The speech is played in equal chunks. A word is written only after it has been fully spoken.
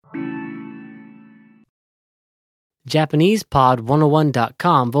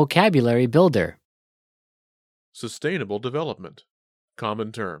JapanesePod101.com Vocabulary Builder. Sustainable development.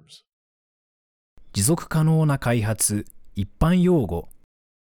 Common terms. 持続可能な開発、一般用語。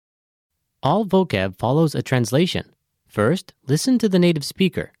All vocab follows a translation. First, listen to the native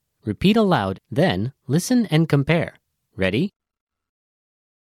speaker. Repeat aloud, then listen and compare. Ready?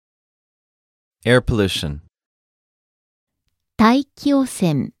 Air pollution. 大気汚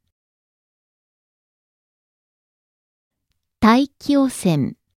染大気汚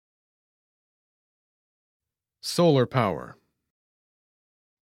染 Solar power.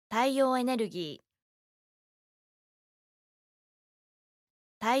 太陽エネルギー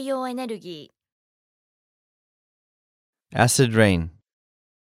太陽エネルギー Acid rain.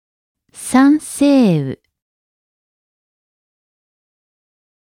 酸性雨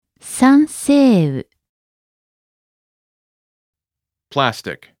酸性雨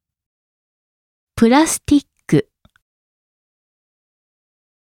Plastic. プラスティック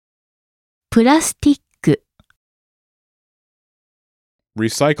プラスティック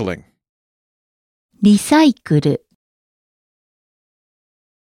Recycling. リサイクル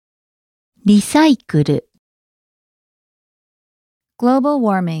リサイクル Global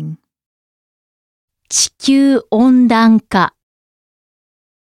warming 地球温暖化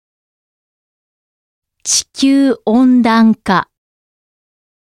地球温暖化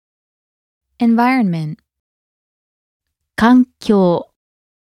Environment 環境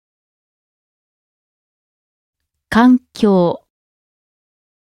環境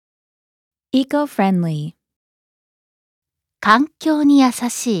Eco-friendly 環境に優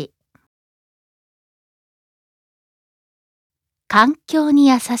しい環境に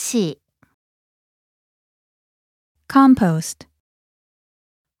優しい Compost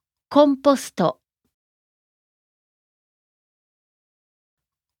コンポスト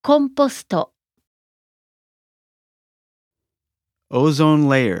コンポスト Ozone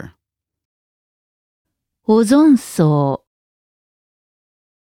layer. オゾン層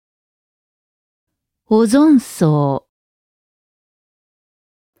オゾン層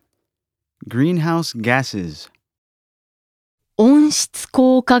Greenhouse gases. 温室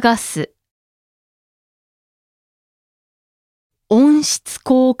効果ガス温室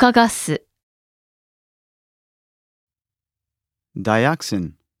効果ガス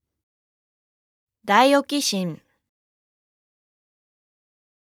Dioxin. ダイオキシン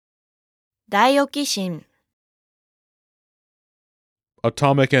ダイオキシン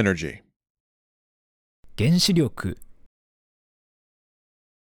Atomic energy. 原子力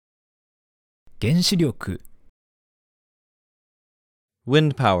原子力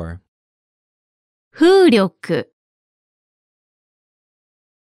Wind power. 風力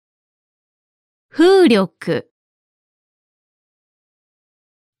風力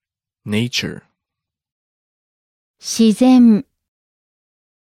Nature. 自然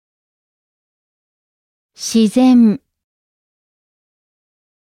自然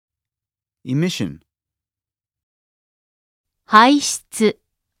Emission. 排出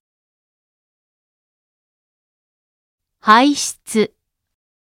排出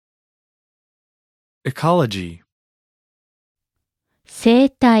Ecology. 生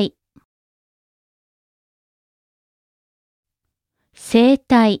態生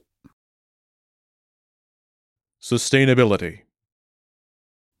態 Sustainability.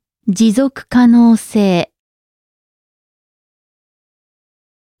 持続可能性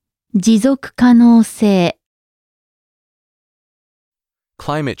持続可能性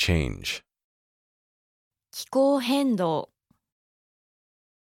Climate change. 気候変動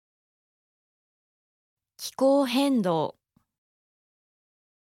気候変動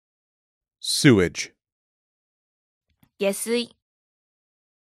Sewage. 下水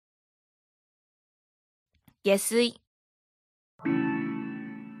下水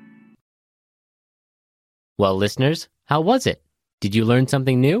Well, listeners, how was it? Did you learn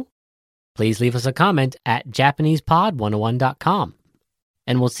something new? Please leave us a comment at JapanesePod101.com.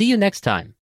 And we'll see you next time.